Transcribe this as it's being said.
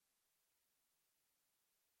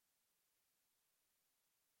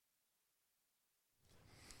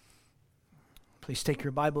Please take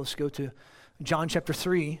your Bibles, go to John chapter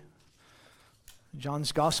 3,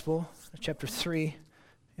 John's Gospel, chapter 3.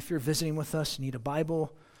 If you're visiting with us, need a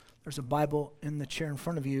Bible, there's a Bible in the chair in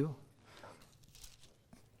front of you.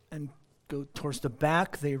 And go towards the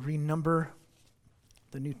back, they renumber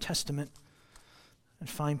the New Testament and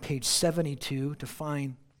find page 72 to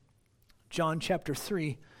find John chapter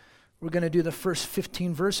 3. We're going to do the first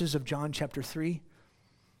 15 verses of John chapter 3.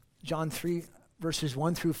 John 3, verses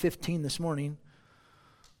 1 through 15 this morning.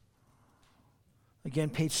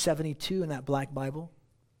 Again, page 72 in that black Bible.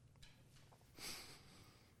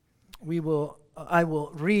 I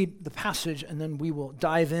will read the passage and then we will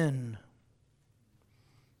dive in.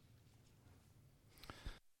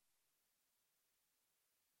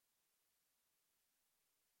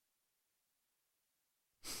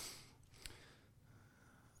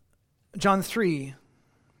 John 3.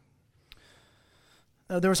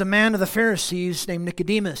 There was a man of the Pharisees named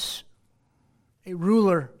Nicodemus, a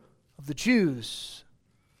ruler of the Jews.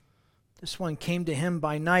 This one came to him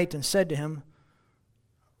by night and said to him,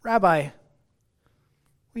 "Rabbi,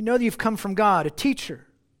 we know that you've come from God, a teacher,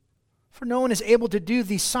 for no one is able to do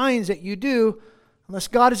these signs that you do unless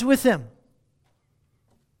God is with him."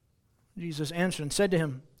 Jesus answered and said to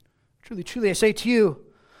him, "Truly, truly, I say to you,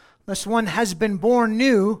 unless one has been born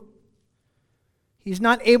new, he's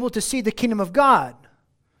not able to see the kingdom of God."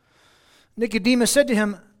 Nicodemus said to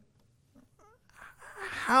him,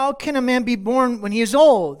 "How can a man be born when he is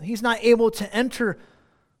old? He's not able to enter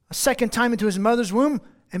a second time into his mother's womb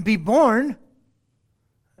and be born."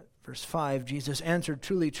 Verse 5, Jesus answered,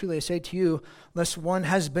 "Truly, truly, I say to you, unless one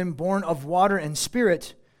has been born of water and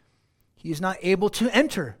spirit, he is not able to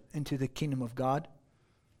enter into the kingdom of God.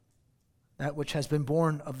 That which has been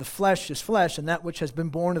born of the flesh is flesh, and that which has been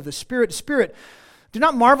born of the spirit is spirit. Do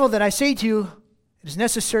not marvel that I say to you, it is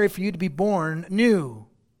necessary for you to be born new.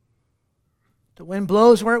 The wind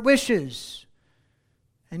blows where it wishes,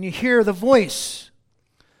 and you hear the voice,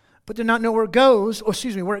 but do not know where it goes,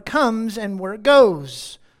 where it comes and where it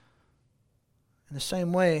goes. In the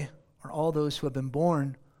same way are all those who have been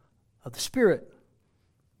born of the Spirit."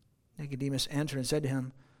 Nicodemus answered and said to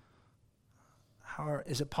him, "How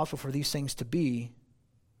is it possible for these things to be?"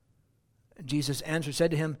 Jesus answered and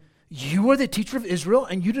said to him, "You are the teacher of Israel,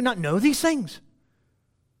 and you do not know these things?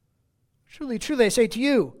 Truly, truly, I say to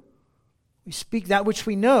you, we speak that which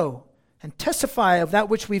we know, and testify of that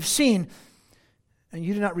which we've seen, and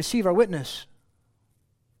you do not receive our witness.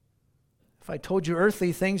 If I told you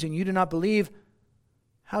earthly things and you do not believe,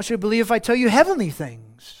 how should you believe if I tell you heavenly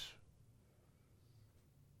things?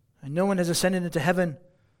 And no one has ascended into heaven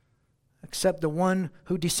except the one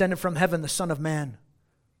who descended from heaven, the Son of Man.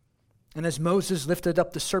 And as Moses lifted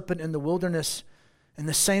up the serpent in the wilderness, in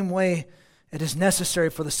the same way it is necessary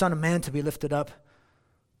for the Son of Man to be lifted up,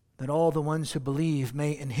 that all the ones who believe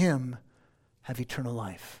may in him have eternal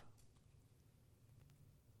life."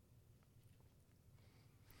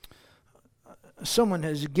 Someone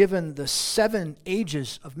has given the 7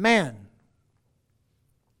 ages of man: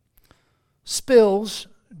 spills,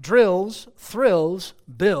 drills, thrills,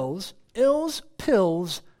 bills, ills,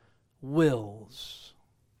 pills, wills.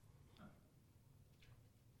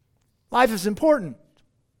 Life is important.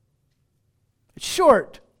 It's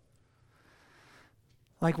short.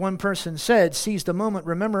 Like one person said, seize the moment.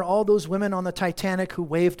 Remember all those women on the Titanic who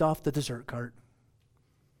waved off the dessert cart.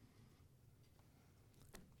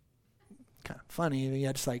 Kind of funny,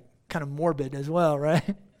 yet it's like kind of morbid as well,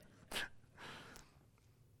 right?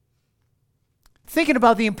 Thinking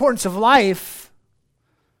about the importance of life,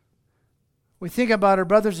 we think about our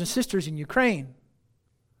brothers and sisters in Ukraine.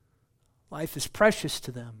 Life is precious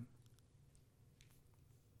to them.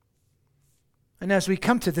 And as we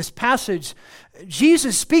come to this passage,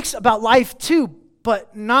 Jesus speaks about life too,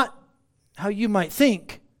 but not how you might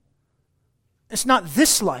think. It's not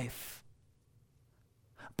this life,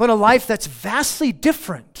 but a life that's vastly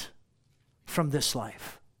different from this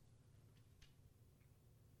life.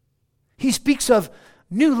 He speaks of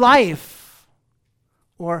new life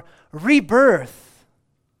or rebirth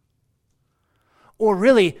or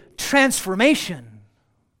really transformation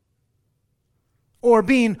or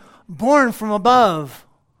being born from above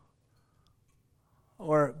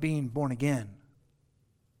or being born again.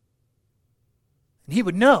 And he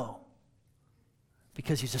would know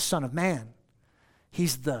because he's the Son of Man.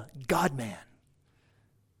 He's the God-man.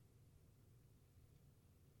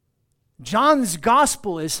 John's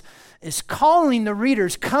gospel is calling the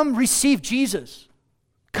readers, come receive Jesus.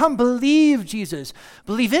 Come believe Jesus.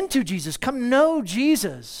 Believe into Jesus. Come know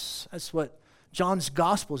Jesus. That's what John's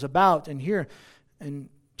gospel is about. And here in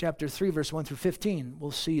chapter 3, verse 1 through 15, we'll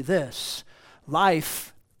see this.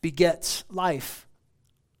 Life begets life.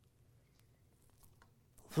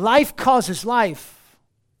 Life causes life.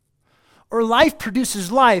 Or life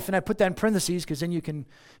produces life. And I put that in parentheses because then you can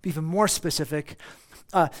be even more specific.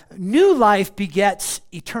 New life begets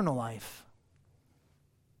eternal life.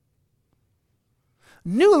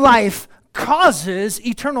 New life causes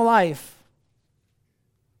eternal life.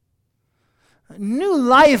 New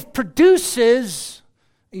life produces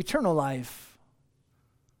eternal life.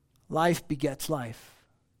 Life begets life.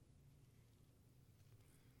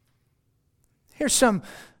 Here's some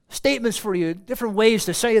statements for you, different ways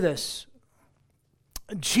to say this.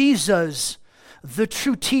 Jesus, the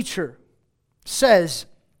true teacher, says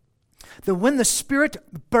that when the Spirit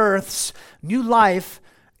births new life,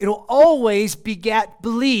 it'll always beget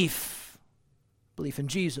belief in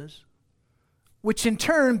Jesus, which in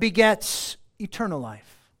turn begets eternal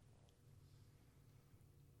life.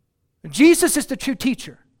 Jesus is the true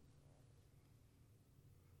teacher.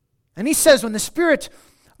 And he says when the Spirit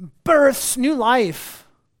births new life,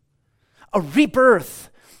 a rebirth,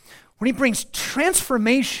 when he brings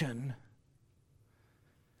transformation,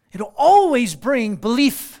 it'll always bring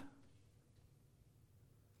belief,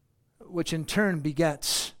 which in turn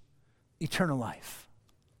begets eternal life.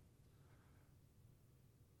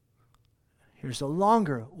 Here's a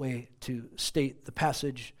longer way to state the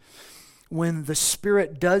passage. When the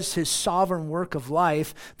Spirit does his sovereign work of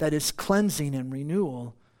life, that is cleansing and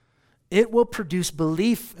renewal, it will produce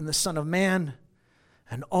belief in the Son of Man,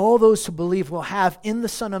 and all those who believe will have in the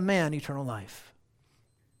Son of Man eternal life.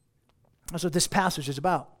 That's what this passage is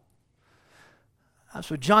about.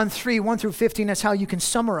 So John 3, 1 through 15, that's how you can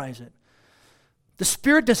summarize it. The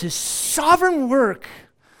Spirit does his sovereign work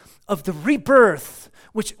of the rebirth,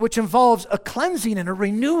 which involves a cleansing and a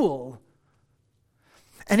renewal.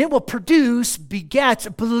 And it will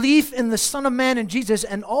beget belief in the Son of Man and Jesus,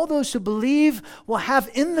 and all those who believe will have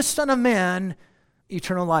in the Son of Man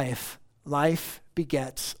eternal life. Life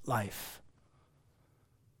begets life.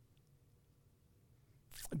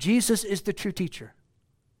 Jesus is the true teacher.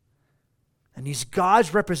 And he's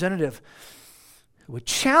God's representative who would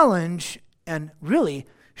challenge and really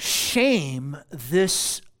shame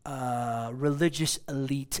this religious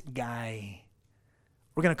elite guy.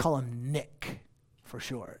 We're going to call him Nick for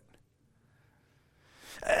short.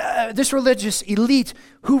 This religious elite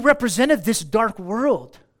who represented this dark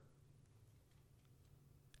world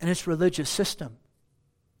and its religious system.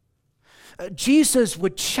 Jesus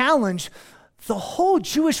would challenge the whole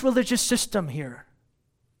Jewish religious system here.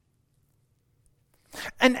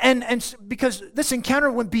 And because this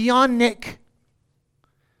encounter went beyond Nick.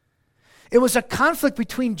 It was a conflict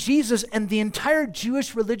between Jesus and the entire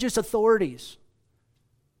Jewish religious authorities.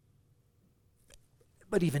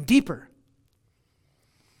 But even deeper,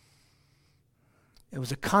 it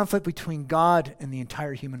was a conflict between God and the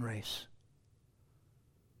entire human race.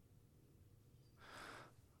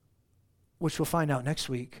 Which we'll find out next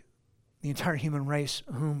week. The entire human race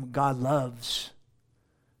whom God loves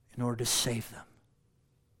in order to save them.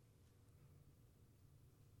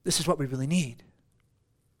 This is what we really need.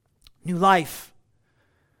 New life.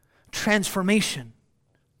 Transformation.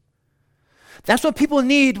 That's what people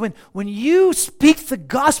need when you speak the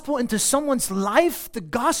gospel into someone's life, the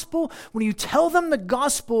gospel, when you tell them the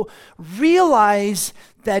gospel, realize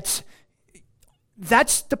that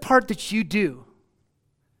that's the part that you do.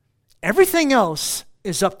 Everything else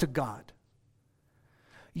is up to God.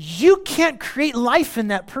 You can't create life in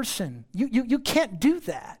that person. You can't do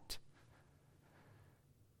that.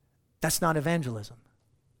 That's not evangelism.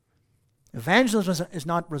 Evangelism is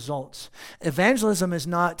not results. Evangelism is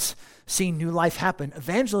not seeing new life happen.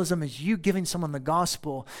 Evangelism is you giving someone the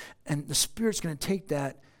gospel, and the Spirit's going to take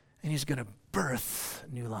that and he's going to birth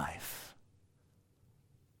new life.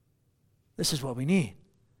 This is what we need.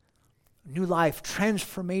 New life,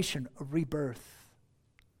 transformation, a rebirth.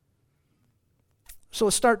 So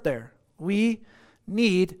let's start there. We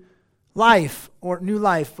need life or new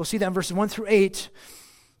life. We'll see that in verses 1 through 8.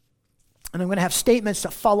 And I'm going to have statements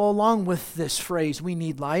that follow along with this phrase, we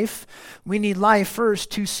need life. We need life first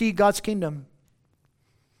to see God's kingdom.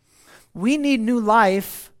 We need new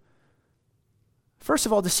life, first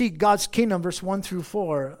of all, to see God's kingdom, verse 1 through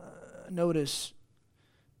 4. Notice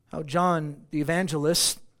how John, the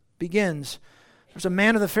evangelist, begins. There's a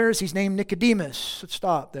man of the Pharisees named Nicodemus. Let's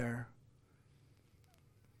stop there.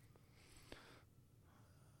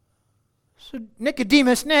 So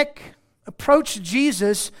Nicodemus, Nick, approached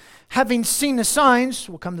Jesus having seen the signs.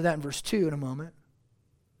 We'll come to that in verse 2 in a moment.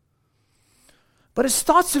 But his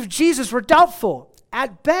thoughts of Jesus were doubtful.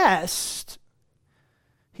 At best,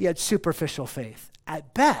 he had superficial faith.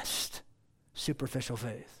 At best, superficial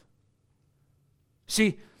faith.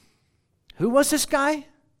 See, Who was this guy?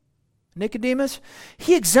 Nicodemus?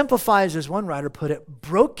 He exemplifies, as one writer put it,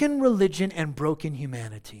 broken religion and broken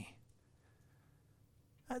humanity.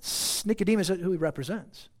 That's Nicodemus, who he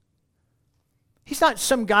represents. He's not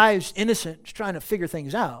some guy who's innocent, just trying to figure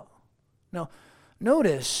things out. No,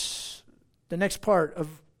 notice the next part of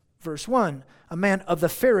verse 1, a man of the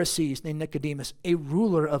Pharisees named Nicodemus, a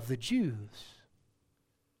ruler of the Jews.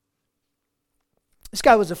 This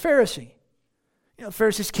guy was a Pharisee.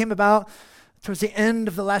 Pharisees came about towards the end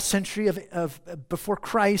of the last century of before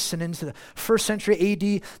Christ and into the first century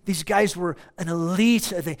AD. These guys were an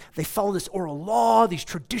elite. They followed this oral law, these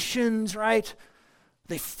traditions, right?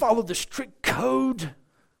 They followed the strict code.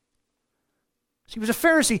 So he was a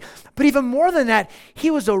Pharisee. But even more than that,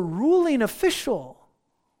 he was a ruling official.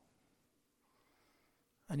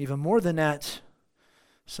 And even more than that,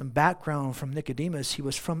 some background from Nicodemus, he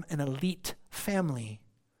was from an elite family,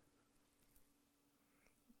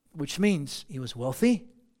 which means he was wealthy,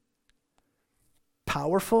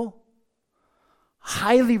 powerful,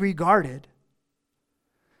 highly regarded,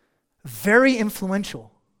 very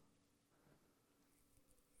influential,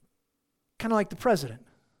 kind of like the president.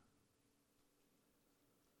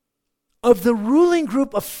 Of the ruling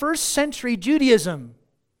group of first century Judaism.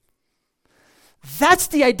 That's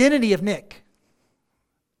the identity of Nick.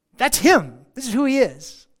 That's him. This is who he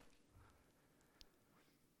is.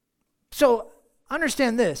 So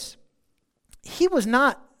understand this. He was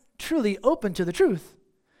not truly open to the truth.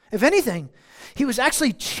 If anything, he was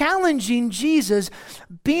actually challenging Jesus,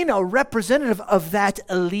 being a representative of that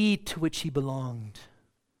elite to which he belonged.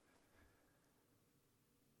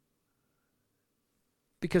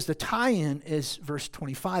 Because the tie-in is verse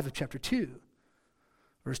 25 of chapter 2.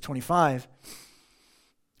 Verse 25.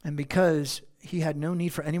 And because he had no need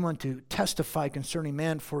for anyone to testify concerning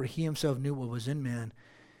man, for he himself knew what was in man,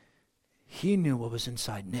 he knew what was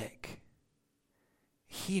inside Nick.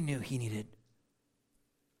 He knew he needed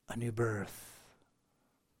a new birth.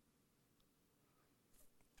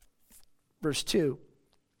 Verse 2.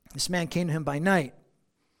 This man came to him by night,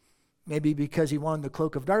 maybe because he wanted the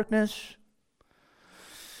cloak of darkness.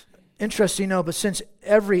 Interesting, no, but since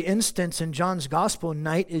every instance in John's gospel,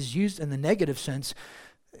 night is used in the negative sense,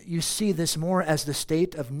 you see this more as the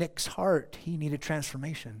state of Nick's heart. He needed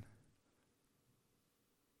transformation.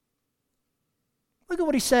 Look at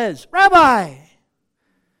what he says. Rabbi,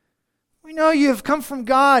 we know you have come from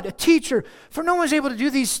God, a teacher, for no one is able to do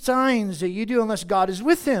these signs that you do unless God is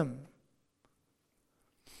with him.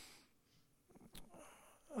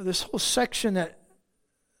 This whole section that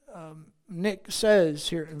Nick says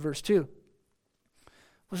here in verse 2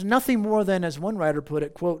 was nothing more than, as one writer put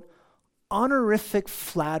it, quote, honorific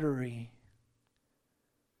flattery.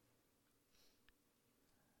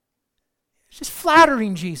 It's just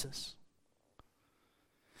flattering Jesus.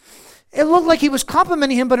 It looked like he was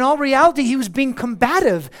complimenting him, but in all reality, he was being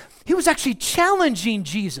combative. He was actually challenging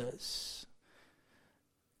Jesus.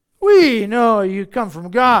 We know you come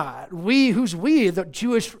from God. We, who's we? The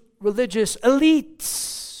Jewish religious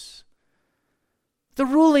elites. The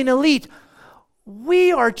ruling elite.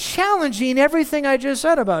 We are challenging everything I just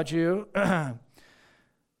said about you, that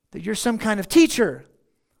you're some kind of teacher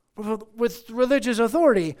with religious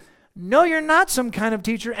authority. No, you're not some kind of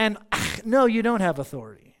teacher, and no, you don't have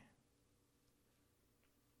authority.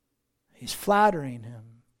 He's flattering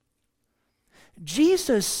him.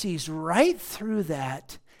 Jesus sees right through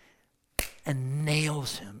that and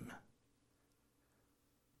nails him.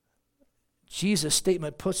 Jesus'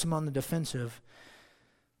 statement puts him on the defensive.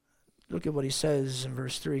 Look at what he says in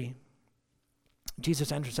verse 3.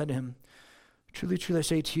 Jesus answered and said to him, truly, truly, I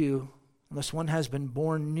say to you, unless one has been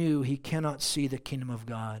born new, he cannot see the kingdom of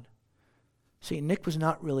God. See, Nick was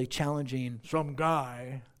not really challenging some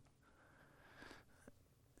guy.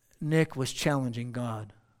 Nick was challenging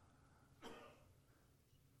God.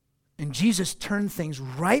 And Jesus turned things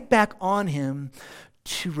right back on him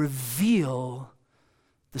to reveal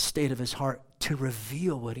the state of his heart, to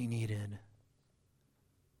reveal what he needed.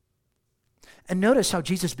 And notice how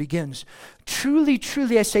Jesus begins. Truly,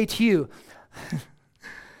 truly, I say to you.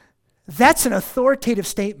 That's an authoritative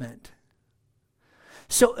statement.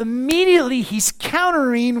 So immediately he's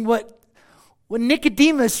countering what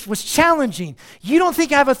Nicodemus was challenging. You don't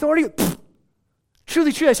think I have authority? Pfft.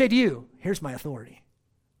 Truly, truly, I say to you, here's my authority.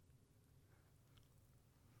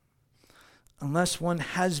 Unless one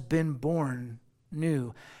has been born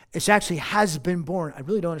new. It's actually has been born. I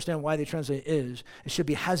really don't understand why they translate is. It should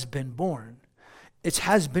be has been born. It's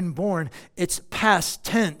has been born. It's past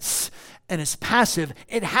tense and it's passive.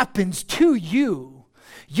 It happens to you.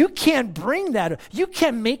 You can't bring that. You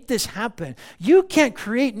can't make this happen. You can't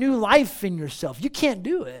create new life in yourself. You can't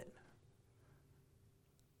do it.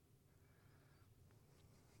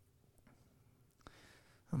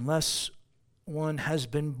 Unless one has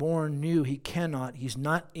been born new, he's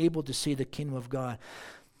not able to see the kingdom of God.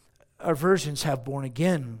 Our versions have born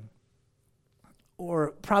again.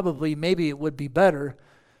 Or probably, maybe it would be better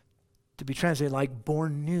to be translated like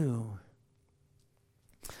born new.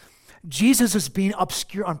 Jesus is being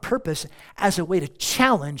obscure on purpose as a way to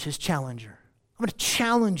challenge his challenger. I'm going to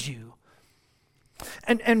challenge you.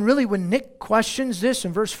 And really, when Nick questions this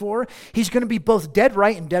in verse 4, he's going to be both dead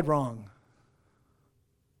right and dead wrong.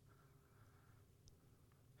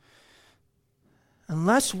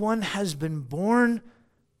 Unless one has been born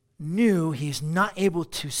new, he's not able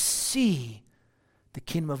to see the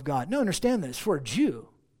kingdom of God. No, understand this. For a Jew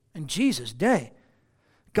in Jesus' day,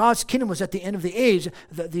 God's kingdom was at the end of the age,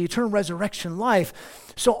 the eternal resurrection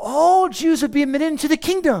life. So all Jews would be admitted into the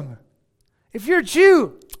kingdom. If you're a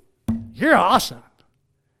Jew, you're awesome.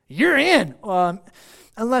 You're in.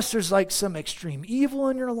 Unless there's like some extreme evil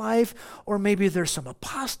in your life, or maybe there's some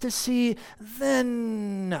apostasy,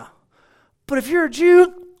 then no. But if you're a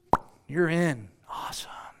Jew, you're in.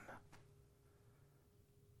 Awesome.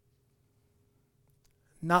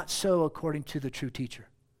 Not so according to the true teacher.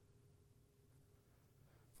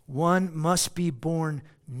 One must be born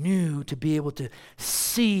new to be able to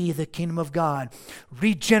see the kingdom of God.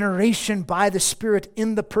 Regeneration by the Spirit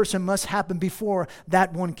in the person must happen before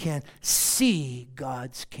that one can see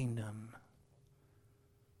God's kingdom.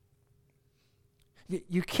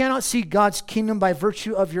 You cannot see God's kingdom by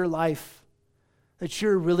virtue of your life, that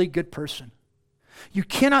you're a really good person. You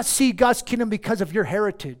cannot see God's kingdom because of your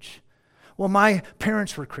heritage. Well, my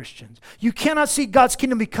parents were Christians. You cannot see God's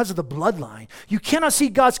kingdom because of the bloodline. You cannot see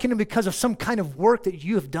God's kingdom because of some kind of work that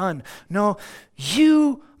you have done. No,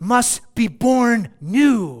 you must be born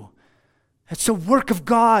new. It's a work of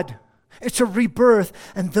God. It's a rebirth.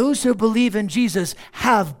 And those who believe in Jesus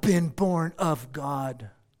have been born of God.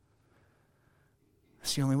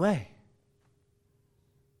 That's the only way.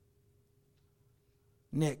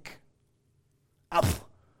 Nick, are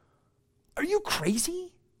you crazy?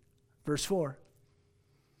 Verse 4.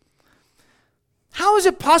 How is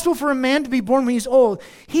it possible for a man to be born when he's old?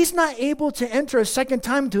 He's not able to enter a second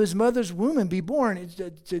time into his mother's womb and be born.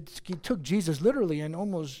 He took Jesus literally and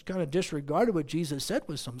almost kind of disregarded what Jesus said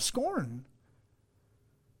with some scorn.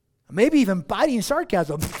 Maybe even biting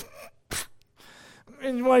sarcasm.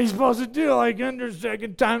 And what he's supposed to do, like enter a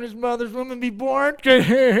second time in his mother's womb and be born?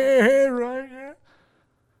 Right?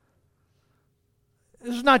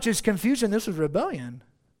 This is not just confusion, this was rebellion.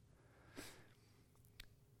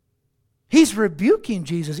 He's rebuking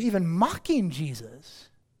Jesus, even mocking Jesus.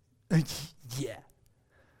 Yeah.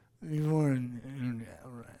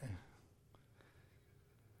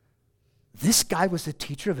 This guy was the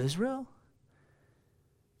teacher of Israel?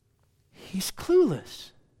 He's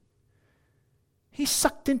clueless. He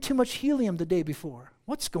sucked in too much helium the day before.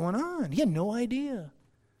 What's going on? He had no idea.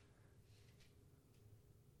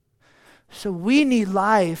 So we need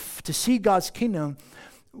life to see God's kingdom.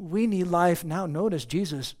 We need life. Now notice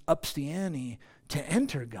Jesus ups the ante to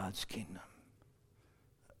enter God's kingdom.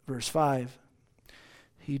 Verse 5.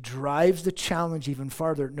 He drives the challenge even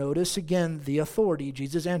farther. Notice again the authority.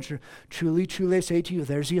 Jesus answered, truly, truly I say to you,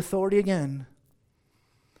 there's the authority again.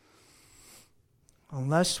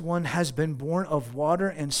 Unless one has been born of water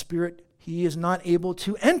and spirit, he is not able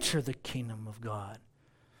to enter the kingdom of God.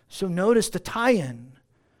 So notice the tie-in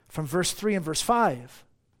from verse 3 and verse 5.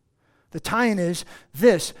 The tie-in is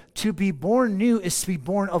this: to be born new is to be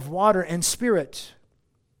born of water and spirit.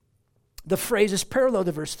 The phrase is parallel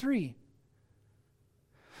to verse 3.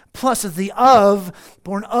 Plus the of,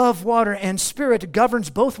 born of water and spirit, governs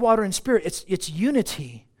both water and spirit. It's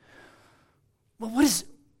unity. Well, what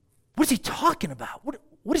is he talking about? What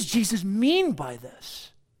does Jesus mean by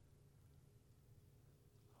this?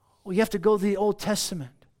 Well, you have to go to the Old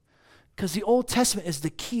Testament, because the Old Testament is the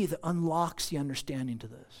key that unlocks the understanding to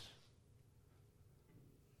this.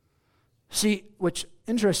 See, which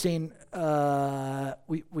interesting,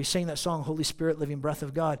 we sang that song, Holy Spirit, Living Breath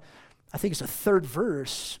of God. I think it's the third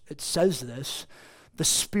verse. It says this: the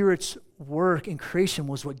Spirit's work in creation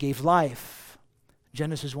was what gave life.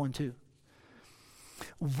 Genesis 1:2.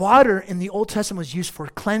 Water in the Old Testament was used for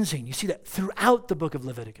cleansing. You see that throughout the book of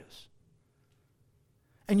Leviticus.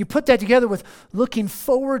 And you put that together with looking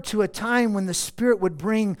forward to a time when the Spirit would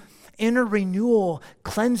bring inner renewal,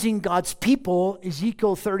 cleansing God's people,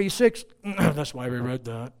 Ezekiel 36. That's why we read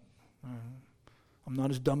that. I'm not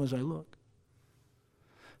as dumb as I look.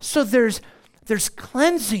 So there's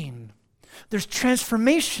cleansing, there's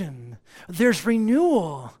transformation, there's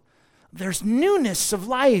renewal, there's newness of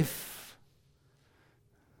life.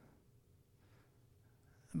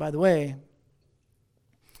 And by the way,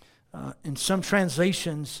 In some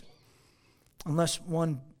translations, unless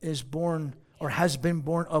one is born or has been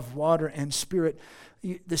born of water and Spirit,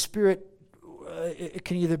 the Spirit, it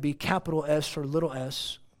can either be capital S or little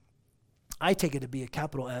s. I take it to be a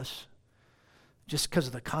capital S just because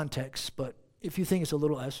of the context, but if you think it's a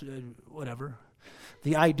little s, whatever.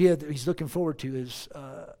 The idea that he's looking forward to is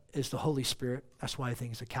the Holy Spirit. That's why I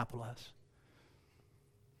think it's a capital S.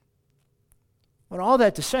 But all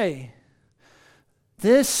that to say,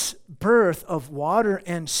 this birth of water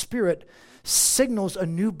and Spirit signals a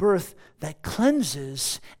new birth that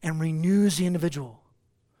cleanses and renews the individual,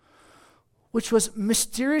 which was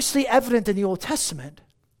mysteriously evident in the Old Testament,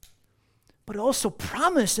 but also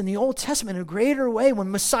promised in the Old Testament in a greater way when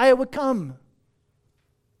Messiah would come.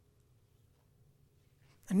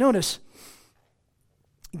 And notice,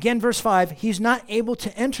 again, verse 5, he's not able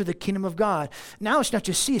to enter the kingdom of God. Now it's not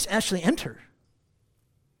just see, it's actually enter.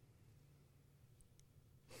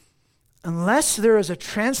 Unless there is a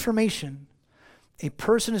transformation, a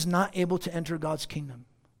person is not able to enter God's kingdom.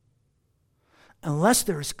 Unless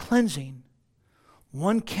there is cleansing,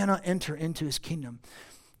 one cannot enter into his kingdom.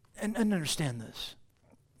 And understand this.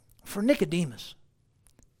 For Nicodemus,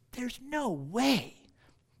 there's no way,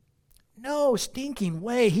 no stinking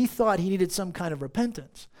way he thought he needed some kind of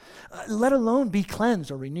repentance, let alone be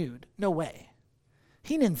cleansed or renewed. No way.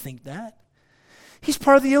 He didn't think that. He's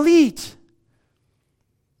part of the elite.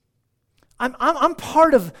 I'm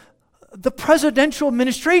part of the presidential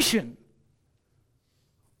administration.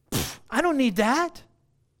 I don't need that.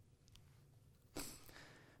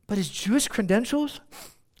 But his Jewish credentials,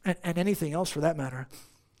 and anything else for that matter,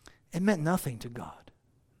 it meant nothing to God.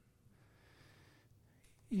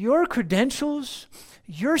 Your credentials,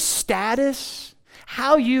 your status,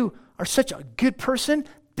 how you are such a good person,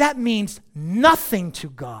 that means nothing to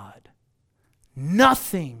God.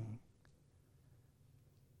 Nothing.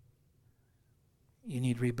 You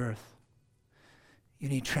need rebirth. You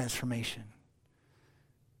need transformation.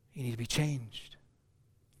 You need to be changed.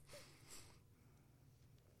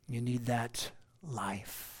 You need that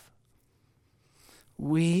life.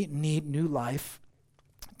 We need new life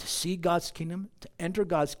to see God's kingdom, to enter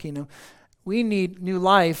God's kingdom. We need new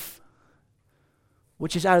life,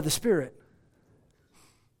 which is out of the Spirit.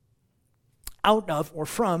 Out of or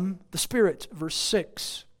from the Spirit. Verse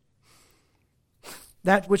 6.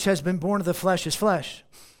 That which has been born of the flesh is flesh,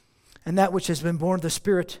 and that which has been born of the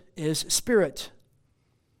Spirit is spirit.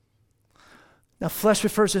 Now, flesh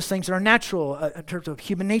refers to things that are natural in terms of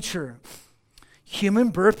human nature. Human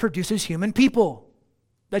birth produces human people.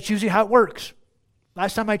 That's usually how it works.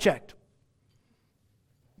 Last time I checked.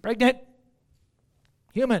 Pregnant,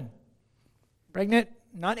 human. Pregnant,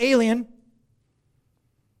 not alien,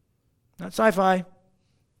 not sci-fi.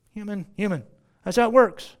 Human. That's how it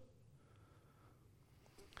works.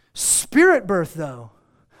 Spirit birth, though.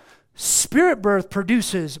 Spirit birth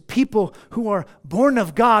produces people who are born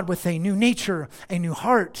of God with a new nature, a new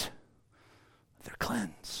heart. They're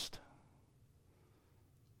cleansed.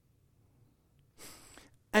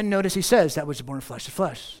 And notice he says, that which is born of flesh is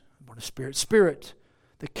flesh, born of spirit, spirit.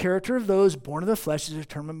 The character of those born of the flesh is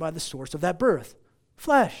determined by the source of that birth,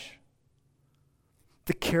 flesh.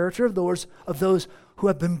 The character of those who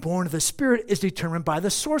have been born of the Spirit is determined by the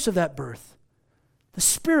source of that birth, the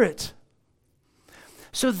Spirit.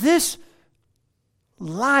 So this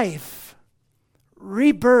life,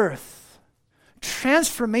 rebirth,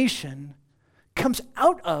 transformation comes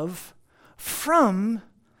out of, from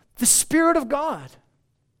the Spirit of God.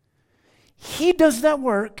 He does that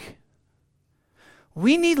work.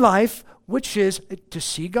 We need life, which is to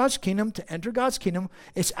see God's kingdom, to enter God's kingdom.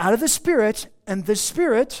 It's out of the Spirit, and the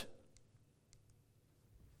Spirit,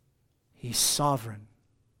 He's sovereign.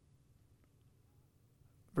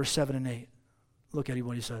 Verse 7 and 8. Look at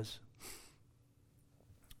what he says.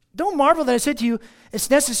 Don't marvel that I said to you,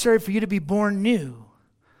 it's necessary for you to be born new.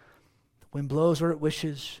 The wind blows where it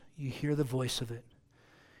wishes. You hear the voice of it.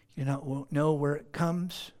 You don't know where it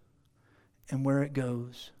comes and where it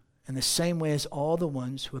goes. In the same way as all the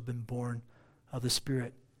ones who have been born of the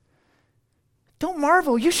Spirit. Don't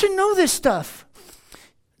marvel. You should know this stuff.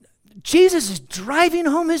 Jesus is driving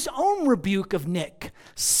home his own rebuke of Nick,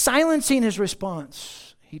 silencing his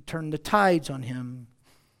response. He turned the tides on him.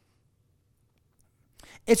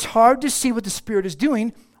 It's hard to see what the Spirit is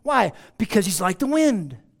doing. Why? Because he's like the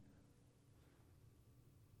wind.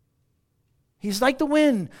 He's like the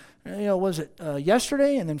wind. Was it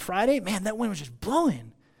yesterday and then Friday? Man, that wind was just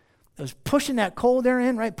blowing. It was pushing that cold air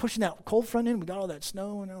in, right? Pushing that cold front in. We got all that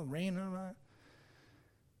snow and rain and all that.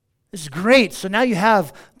 This is great. So now you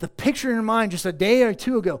have the picture in your mind just a day or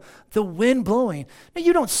two ago. The wind blowing. Now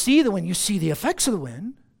you don't see the wind. You see the effects of the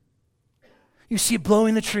wind. You see it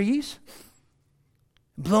blowing the trees,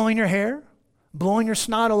 blowing your hair, blowing your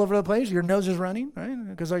snot all over the place. Your nose is running, right?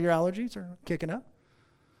 Because all your allergies are kicking up.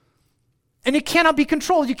 And it cannot be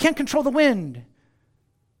controlled. You can't control the wind.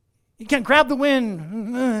 You can't grab the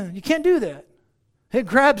wind. You can't do that. It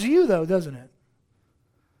grabs you, though, doesn't it?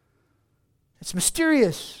 It's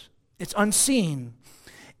mysterious. It's unseen.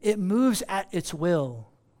 It moves at its will.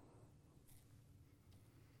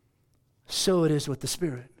 So it is with the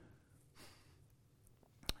Spirit.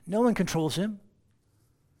 No one controls him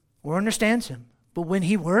or understands him. But when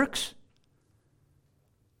he works,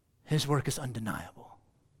 his work is undeniable.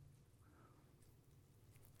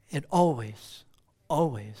 It always,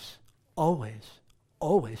 always, always,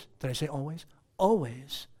 always, did I say always?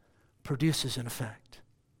 Always produces an effect.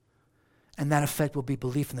 And that effect will be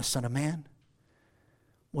belief in the Son of Man,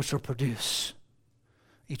 which will produce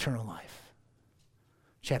eternal life.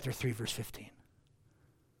 Chapter 3, verse 15.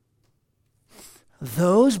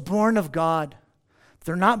 Those born of God,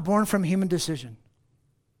 they're not born from human decision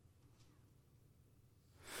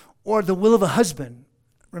or the will of a husband.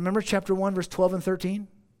 Remember chapter 1, verse 12 and 13?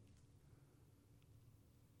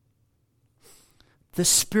 The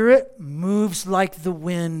Spirit moves like the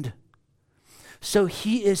wind. So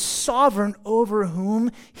he is sovereign over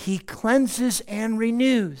whom he cleanses and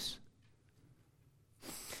renews.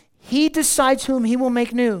 He decides whom he will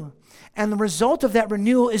make new. And the result of that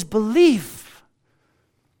renewal is belief.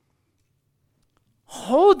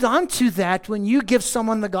 Hold on to that when you give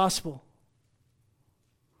someone the gospel.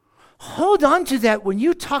 Hold on to that when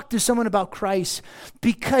you talk to someone about Christ,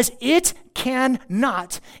 because it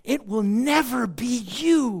cannot, it will never be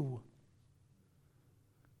you.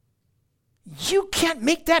 You can't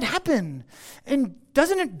make that happen. And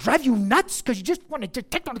doesn't it drive you nuts because you just want to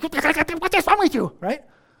take on, what is wrong with you, right?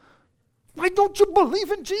 Why don't you believe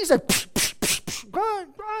in Jesus?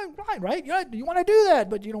 Right? You want to do that,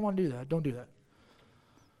 but you don't want to do that. Don't do that.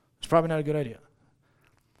 It's probably not a good idea.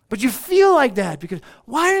 But you feel like that because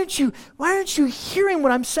why aren't you hearing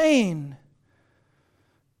what I'm saying?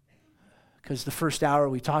 Because the first hour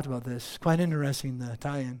we talked about this, quite interesting, the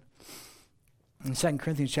tie-in. In 2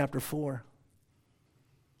 Corinthians chapter 4,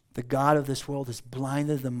 the God of this world has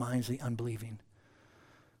blinded the minds of the unbelieving,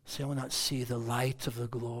 so they will not see the light of the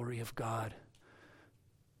glory of God,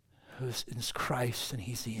 who is Christ, and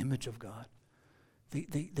he's the image of God.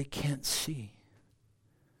 They can't see.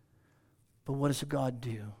 But what does God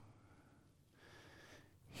do?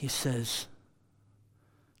 He says,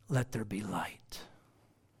 let there be light.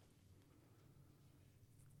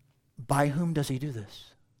 By whom does he do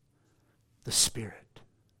this? The Spirit.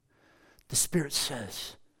 The Spirit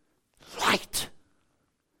says, light.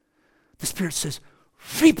 The Spirit says,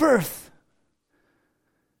 rebirth.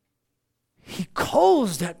 He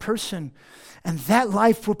calls that person, and that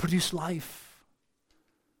life will produce life.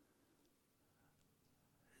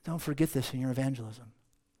 Don't forget this in your evangelism.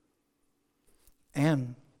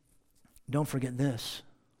 And don't forget this.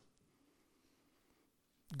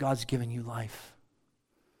 God's given you life.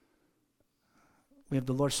 We have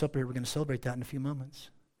the Lord's Supper here. We're going to celebrate that in a few moments.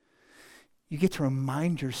 You get to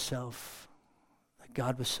remind yourself that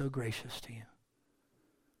God was so gracious to you.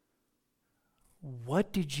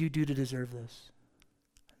 What did you do to deserve this?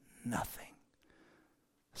 Nothing.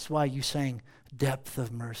 That's why you sang depth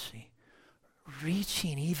of mercy,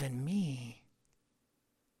 reaching even me.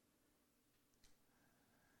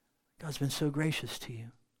 God's been so gracious to you.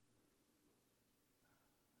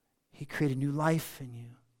 He created new life in you.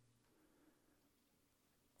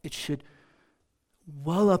 It should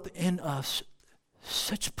well up in us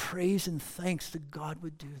such praise and thanks that God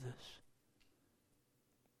would do this.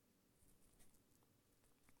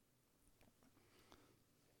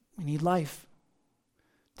 We need life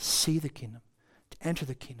to see the kingdom, to enter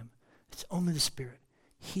the kingdom. It's only the Spirit.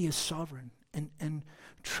 He is sovereign. And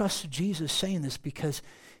trust Jesus saying this because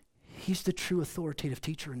he's the true authoritative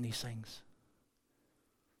teacher in these things.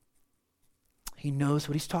 He knows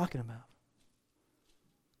what he's talking about.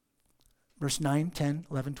 Verse 9, 10,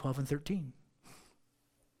 11, 12, and 13.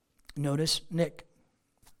 Notice, Nick,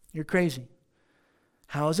 you're crazy.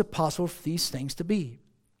 How is it possible for these things to be?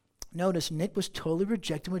 Notice, Nick was totally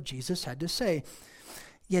rejecting what Jesus had to say.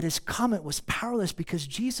 Yet his comment was powerless because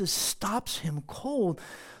Jesus stops him cold.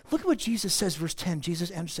 Look at what Jesus says, verse 10. Jesus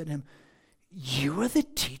answered him, you are the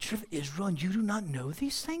teacher of Israel and you do not know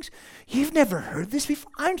these things? You've never heard this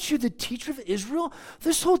before? Aren't you the teacher of Israel?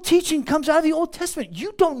 This whole teaching comes out of the Old Testament.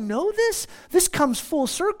 You don't know this? This comes full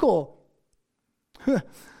circle.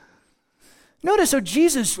 Notice how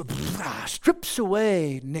Jesus strips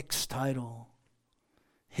away Nick's title,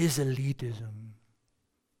 his elitism.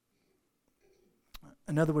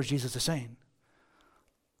 In other words, Jesus is saying,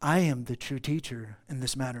 I am the true teacher in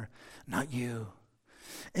this matter, not you.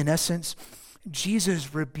 In essence,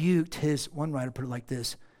 Jesus rebuked his, one writer put it like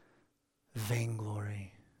this,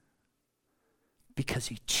 vainglory, because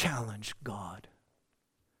he challenged God.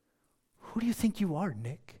 Who do you think you are,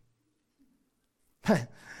 Nick?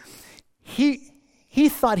 He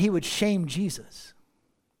thought he would shame Jesus,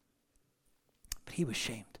 but he was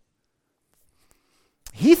shamed.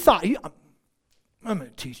 He thought, I'm going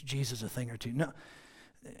to teach Jesus a thing or two. No,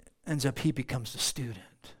 ends up he becomes the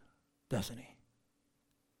student, doesn't he?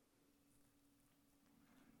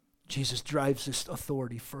 Jesus drives this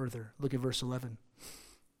authority further. Look at verse 11.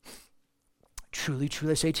 Truly,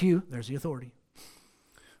 truly, I say to you, there's the authority.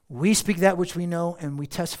 We speak that which we know, and we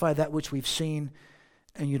testify that which we've seen,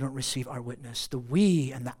 and you don't receive our witness. The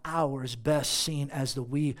we and the our is best seen as the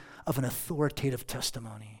we of an authoritative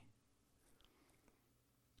testimony.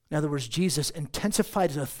 In other words, Jesus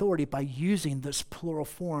intensified his authority by using this plural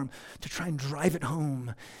form to try and drive it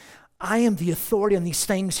home. I am the authority on these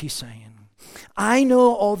things, he's saying. I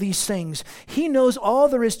know all these things. He knows all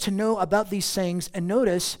there is to know about these things. And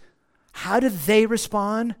notice, how did they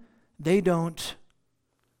respond? They don't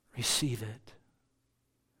receive it.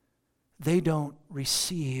 They don't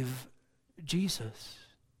receive Jesus.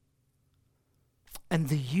 And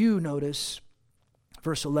the you, notice,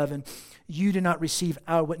 verse 11, you do not receive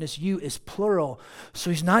our witness. You is plural. So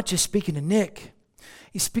he's not just speaking to Nick.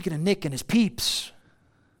 He's speaking to Nick and his peeps.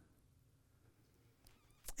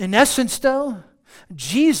 In essence, though,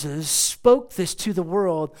 Jesus spoke this to the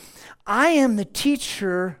world. I am the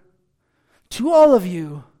teacher to all of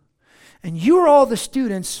you, and you are all the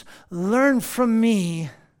students. Learn from me.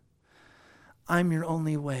 I'm your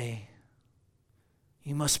only way.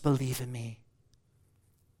 You must believe in me.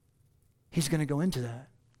 He's going to go into that.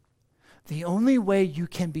 The only way you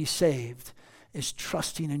can be saved is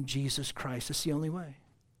trusting in Jesus Christ. It's the only way.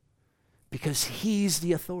 Because he's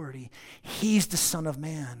the authority. He's the Son of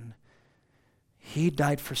Man. He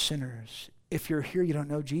died for sinners. If you're here, you don't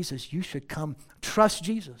know Jesus, you should come trust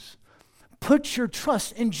Jesus. Put your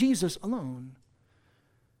trust in Jesus alone.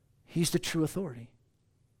 He's the true authority.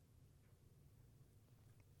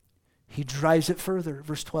 He drives it further.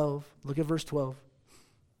 Verse 12. Look at verse 12.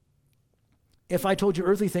 If I told you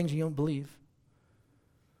earthly things, you don't believe.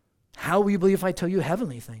 How will you believe if I tell you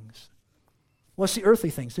heavenly things? What's the earthly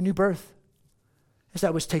things? The new birth. Is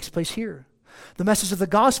that which takes place here? The message of the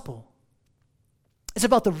gospel. It's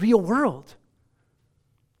about the real world.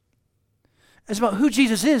 It's about who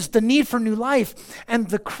Jesus is, the need for new life, and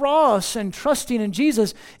the cross and trusting in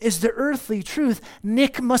Jesus is the earthly truth.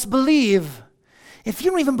 Nick must believe. If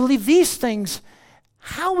you don't even believe these things,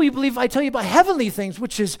 how will you believe if I tell you about heavenly things,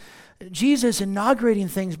 which is Jesus inaugurating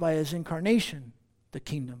things by his incarnation, the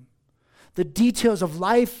kingdom, the details of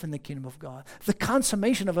life in the kingdom of God, the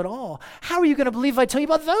consummation of it all. How are you going to believe if I tell you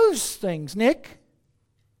about those things, Nick?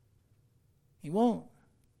 You won't.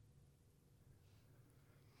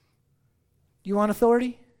 You want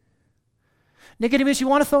authority? Nicodemus, you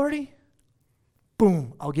want authority?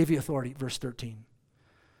 Boom, I'll give you authority. Verse 13.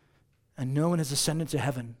 And no one has ascended to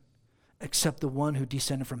heaven except the one who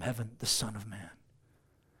descended from heaven, the Son of Man.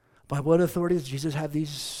 By what authority does Jesus have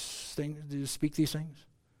these things, to speak these things?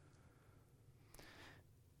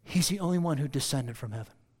 He's the only one who descended from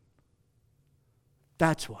heaven.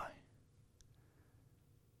 That's why.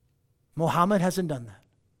 Muhammad hasn't done that.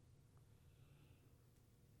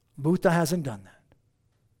 Buddha hasn't done that.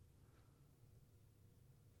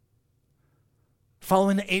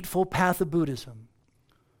 Following the Eightfold Path of Buddhism,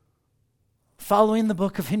 following the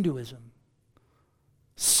book of Hinduism,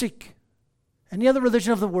 Sikh, any other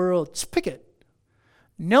religion of the world, just pick it.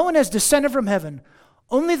 No one has descended from heaven,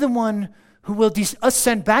 only the one who will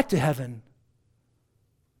ascend back to heaven,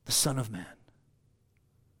 the Son of Man.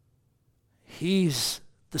 He's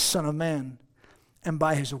the Son of Man. And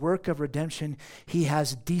by his work of redemption, he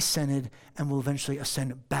has descended and will eventually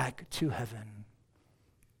ascend back to heaven.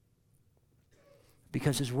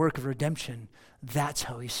 Because his work of redemption, that's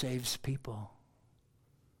how he saves people.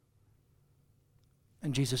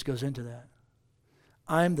 And Jesus goes into that.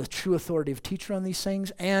 I'm the true authoritative teacher on these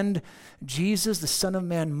things, and Jesus, the Son of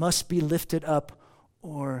Man, must be lifted up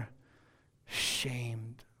or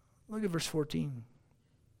shamed. Look at verse 14.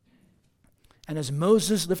 And as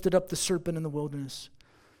Moses lifted up the serpent in the wilderness,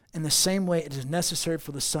 in the same way it is necessary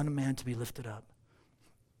for the Son of Man to be lifted up.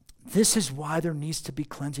 This is why there needs to be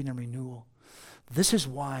cleansing and renewal. This is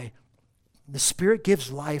why the Spirit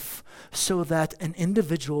gives life so that an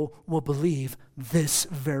individual will believe this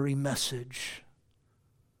very message.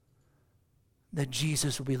 That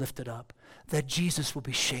Jesus will be lifted up, that Jesus will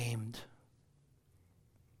be shamed.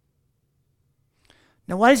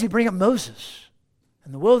 Now, why does he bring up Moses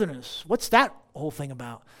and the wilderness? What's that whole thing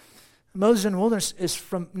about? Moses in the wilderness is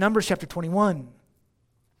from Numbers chapter 21.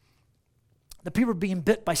 The people were being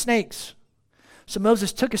bit by snakes. So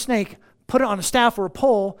Moses took a snake, put it on a staff or a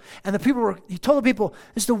pole, and he told the people,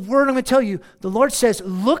 this is the word I'm going to tell you. The Lord says,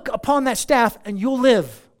 look upon that staff and you'll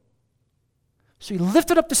live. So he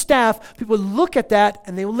lifted up the staff, people would look at that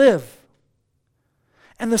and they will live.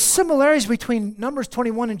 And the similarities between Numbers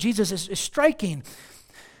 21 and Jesus is striking.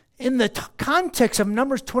 In the context of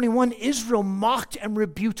Numbers 21, Israel mocked and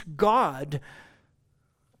rebuked God.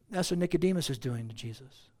 That's what Nicodemus is doing to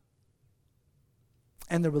Jesus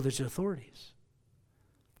and the religious authorities.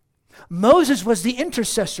 Moses was the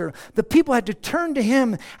intercessor. The people had to turn to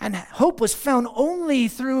him, and hope was found only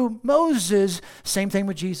through Moses. Same thing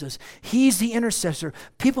with Jesus. He's the intercessor.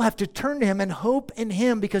 People have to turn to him and hope in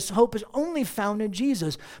him because hope is only found in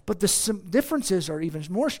Jesus. But the differences are even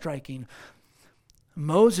more striking.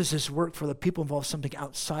 Moses' work for the people involved something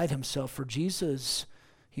outside himself. For Jesus,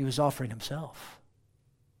 he was offering himself.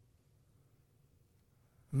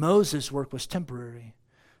 Moses' work was temporary.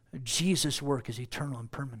 Jesus' work is eternal and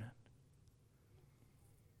permanent.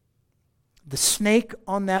 The snake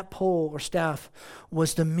on that pole or staff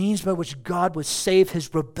was the means by which God would save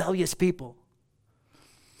his rebellious people.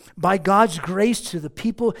 By God's grace to the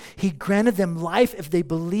people, he granted them life if they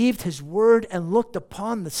believed his word and looked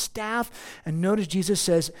upon the staff. And notice Jesus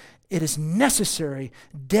says, it is necessary,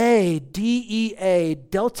 D-E-A,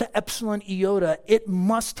 delta epsilon iota, it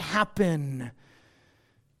must happen.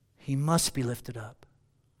 He must be lifted up.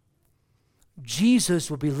 Jesus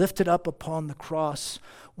will be lifted up upon the cross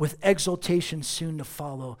with exaltation soon to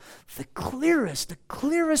follow. The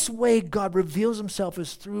clearest way God reveals himself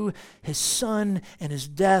is through his Son and his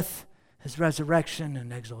death, his resurrection,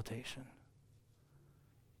 and exaltation.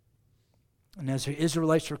 And as the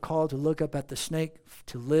Israelites were called to look up at the snake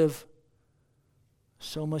to live,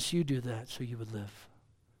 so must you do that so you would live.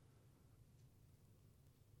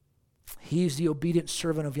 He's the obedient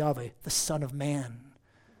servant of Yahweh, the Son of Man.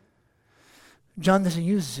 John doesn't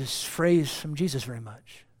use this phrase from Jesus very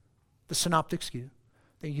much. The synoptics do.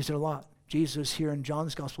 They use it a lot. Jesus here in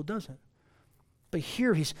John's gospel doesn't. But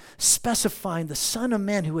here he's specifying the Son of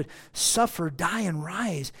Man who would suffer, die, and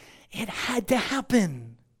rise. It had to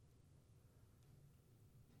happen.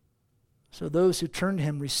 So those who turn to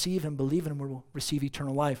him, receive him, believe in him, will receive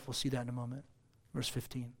eternal life. We'll see that in a moment. Verse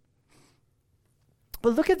 15.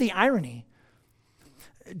 But look at the irony.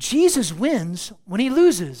 Jesus wins when he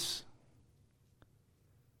loses.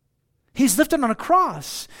 He's lifted on a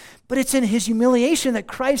cross, but it's in his humiliation that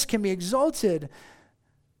Christ can be exalted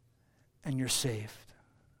and you're saved.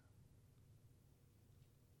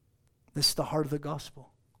 This is the heart of the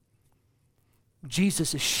gospel.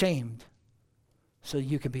 Jesus is shamed so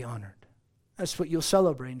you can be honored. That's what you'll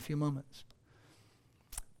celebrate in a few moments.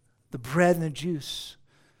 The bread and the juice,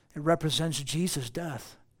 it represents Jesus'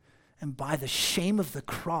 death. And by the shame of the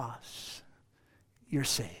cross, you're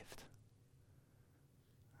saved.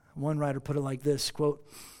 One writer put it like this, quote,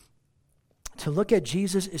 to look at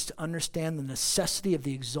Jesus is to understand the necessity of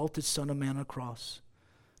the exalted Son of Man on the cross.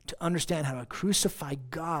 To understand how a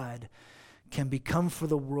crucified God can become for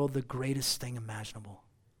the world the greatest thing imaginable.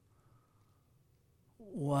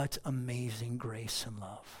 What amazing grace and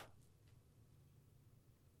love.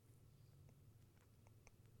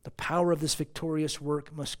 The power of this victorious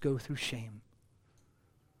work must go through shame.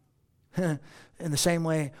 In the same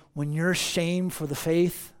way, when you're shamed for the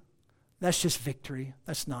faith, that's just victory.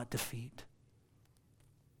 That's not defeat.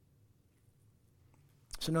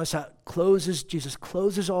 So notice how it closes, Jesus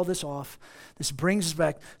closes all this off. This brings us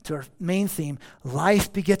back to our main theme.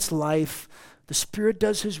 Life begets life. The Spirit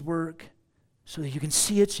does his work so that you can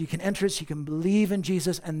see it, so you can enter it, so you can believe in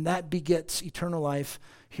Jesus, and that begets eternal life.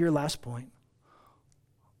 Here, last point.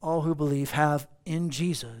 All who believe have in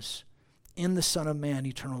Jesus, in the Son of Man,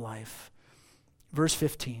 eternal life. Verse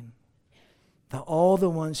 15. That all the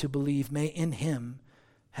ones who believe may in him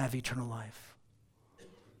have eternal life.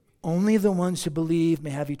 Only the ones who believe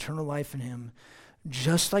may have eternal life in him,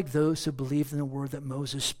 just like those who believed in the word that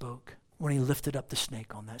Moses spoke when he lifted up the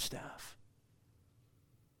snake on that staff.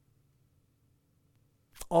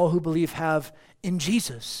 All who believe have in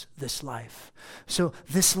Jesus this life. So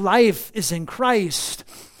this life is in Christ,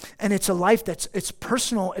 and it's a life it's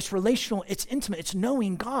personal, it's relational, it's intimate, it's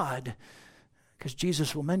knowing God, because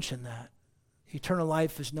Jesus will mention that. Eternal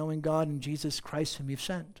life is knowing God and Jesus Christ whom you've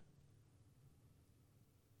sent.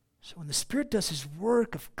 So when the Spirit does his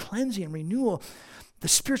work of cleansing and renewal, the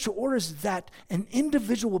spiritual order is that an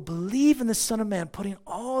individual will believe in the Son of Man, putting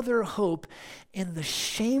all their hope in the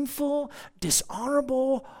shameful,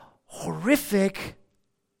 dishonorable, horrific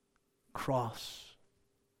cross.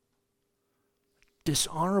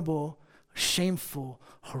 Dishonorable, shameful,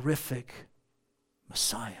 horrific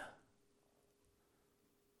Messiah.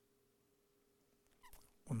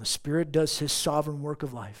 When the Spirit does his sovereign work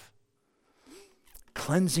of life,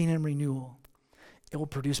 cleansing and renewal, it will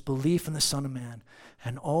produce belief in the Son of Man,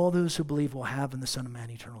 and all those who believe will have in the Son of Man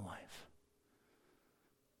eternal life.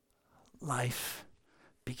 Life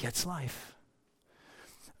begets life.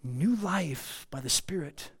 New life by the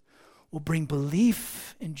Spirit will bring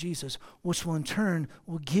belief in Jesus, which will in turn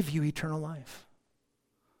will give you eternal life.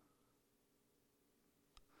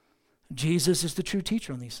 Jesus is the true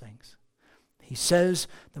teacher on these things. He says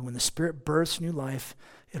that when the Spirit births new life,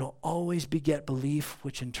 it'll always beget belief,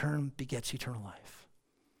 which in turn begets eternal life.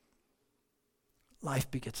 Life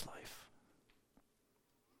begets life.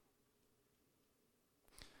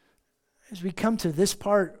 As we come to this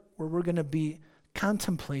part where we're going to be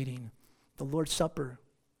contemplating the Lord's Supper,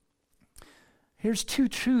 here's two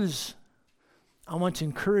truths I want to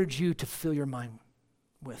encourage you to fill your mind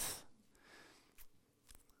with.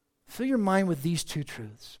 Fill your mind with these two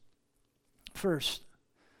truths. First,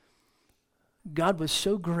 God was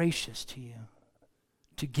so gracious to you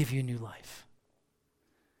to give you new life.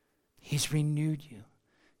 He's renewed you.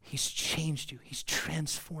 He's changed you. He's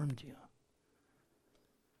transformed you.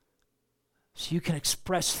 So you can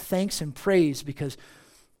express thanks and praise, because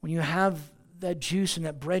when you have that juice and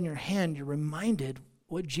that bread in your hand, you're reminded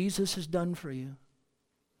what Jesus has done for you,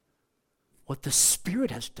 what the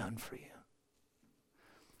Spirit has done for you.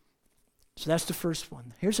 So that's the first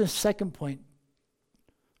one. Here's a second point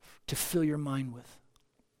to fill your mind with.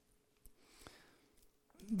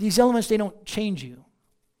 These elements, they don't change you.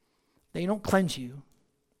 They don't cleanse you.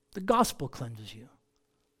 The gospel cleanses you.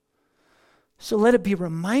 So let it be a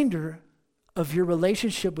reminder of your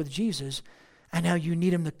relationship with Jesus and how you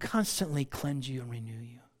need him to constantly cleanse you and renew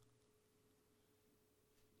you.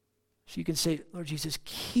 So you can say, Lord Jesus,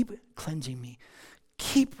 keep cleansing me.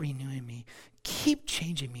 Keep renewing me. Keep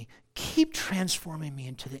changing me. Keep transforming me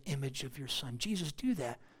into the image of your Son. Jesus, do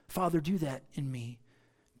that. Father, do that in me.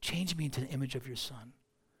 Change me into the image of your Son.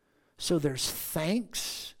 So there's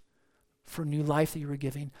thanks for new life that you were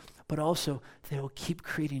giving, but also they will keep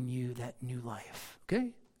creating you that new life.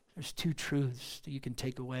 Okay? There's two truths that you can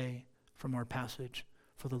take away from our passage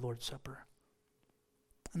for the Lord's Supper.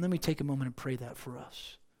 And let me take a moment and pray that for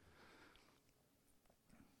us.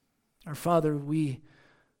 Our Father, we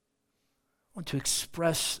want to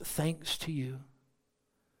express thanks to you,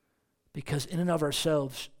 because in and of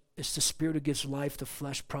ourselves, it's the Spirit who gives life. The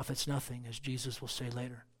flesh profits nothing, as Jesus will say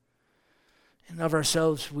later. In and of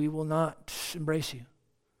ourselves, we will not embrace you.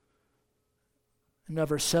 In and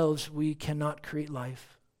of ourselves, we cannot create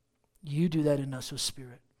life. You do that in us with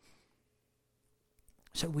Spirit.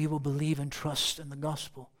 So we will believe and trust in the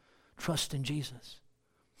gospel, trust in Jesus.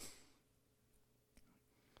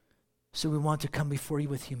 So we want to come before you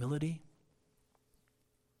with humility,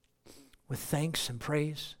 with thanks and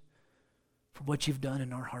praise for what you've done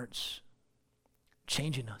in our hearts,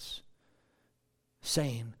 changing us,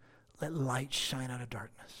 saying, let light shine out of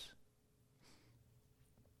darkness.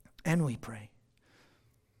 And we pray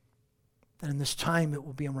that in this time it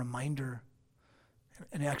will be a reminder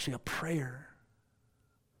and actually a prayer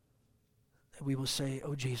that we will say,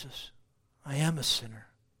 oh Jesus, I am a sinner.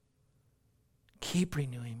 Keep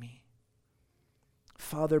renewing me.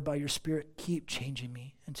 Father, by your Spirit, keep changing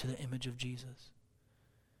me into the image of Jesus.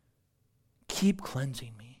 Keep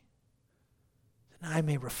cleansing me, that I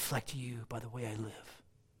may reflect you by the way I live.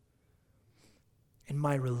 In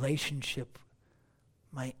my relationship,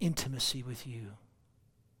 my intimacy with you.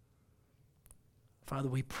 Father,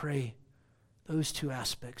 we pray those two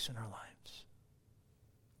aspects in our lives.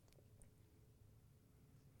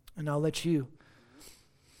 And I'll let you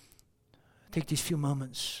take these few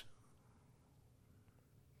moments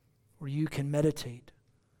where you can meditate,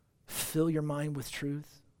 fill your mind with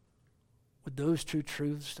truth, with those true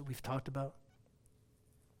truths that we've talked about.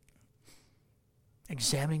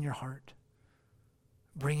 Examining your heart,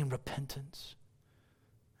 bringing repentance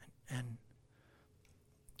and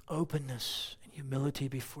openness and humility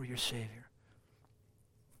before your Savior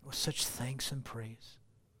with such thanks and praise.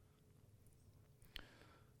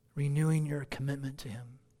 Renewing your commitment to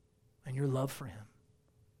him and your love for him.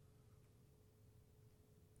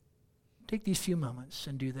 Take these few moments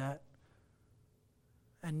and do that.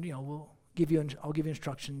 And I'll give you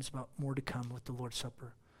instructions about more to come with the Lord's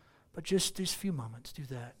Supper. But just these few moments, do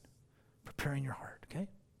that. Preparing your heart, okay?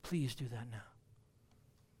 Please do that now.